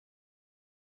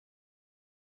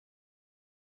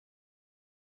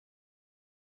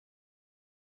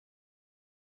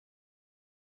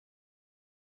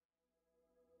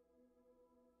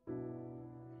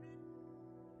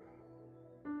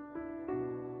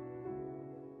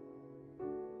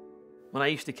When I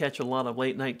used to catch a lot of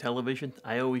late night television,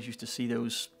 I always used to see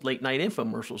those late night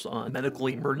infomercials on medical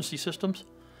emergency systems.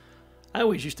 I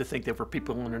always used to think they were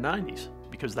people in their 90s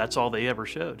because that's all they ever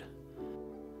showed.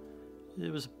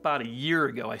 It was about a year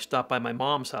ago I stopped by my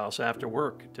mom's house after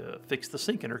work to fix the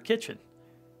sink in her kitchen.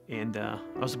 And I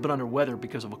was a bit under weather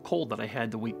because of a cold that I had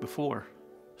the week before.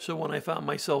 So when I found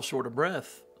myself short of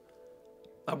breath,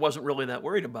 I wasn't really that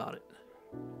worried about it.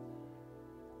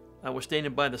 I was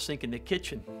standing by the sink in the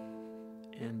kitchen,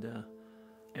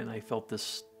 and I felt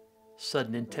this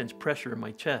sudden intense pressure in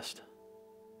my chest.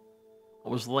 It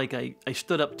was like I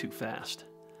stood up too fast,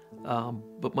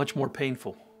 but much more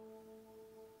painful.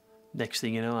 Next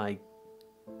thing you know, I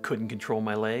couldn't control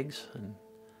my legs, and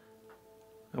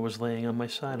I was laying on my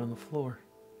side on the floor.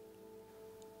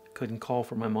 I couldn't call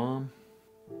for my mom.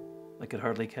 I could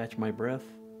hardly catch my breath.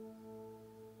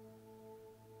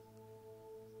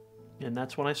 And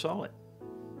that's when I saw it.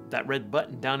 That red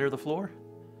button down near the floor.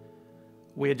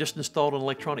 We had just installed an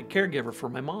electronic caregiver for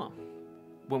my mom.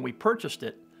 When we purchased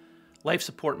it, Life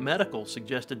Support Medical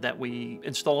suggested that we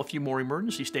install a few more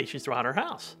emergency stations throughout our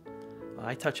house.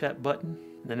 I touched that button.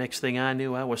 The next thing I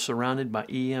knew, I was surrounded by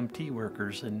EMT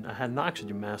workers and I had an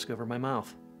oxygen mask over my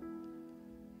mouth.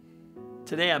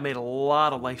 Today I made a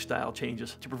lot of lifestyle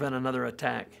changes to prevent another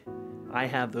attack. I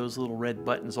have those little red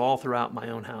buttons all throughout my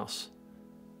own house.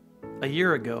 A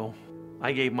year ago,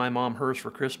 I gave my mom hers for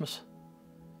Christmas,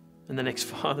 and the next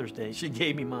Father's Day, she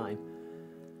gave me mine.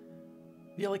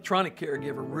 The electronic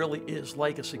caregiver really is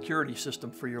like a security system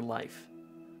for your life.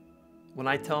 When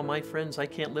I tell my friends I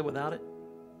can't live without it,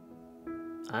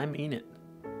 I mean it.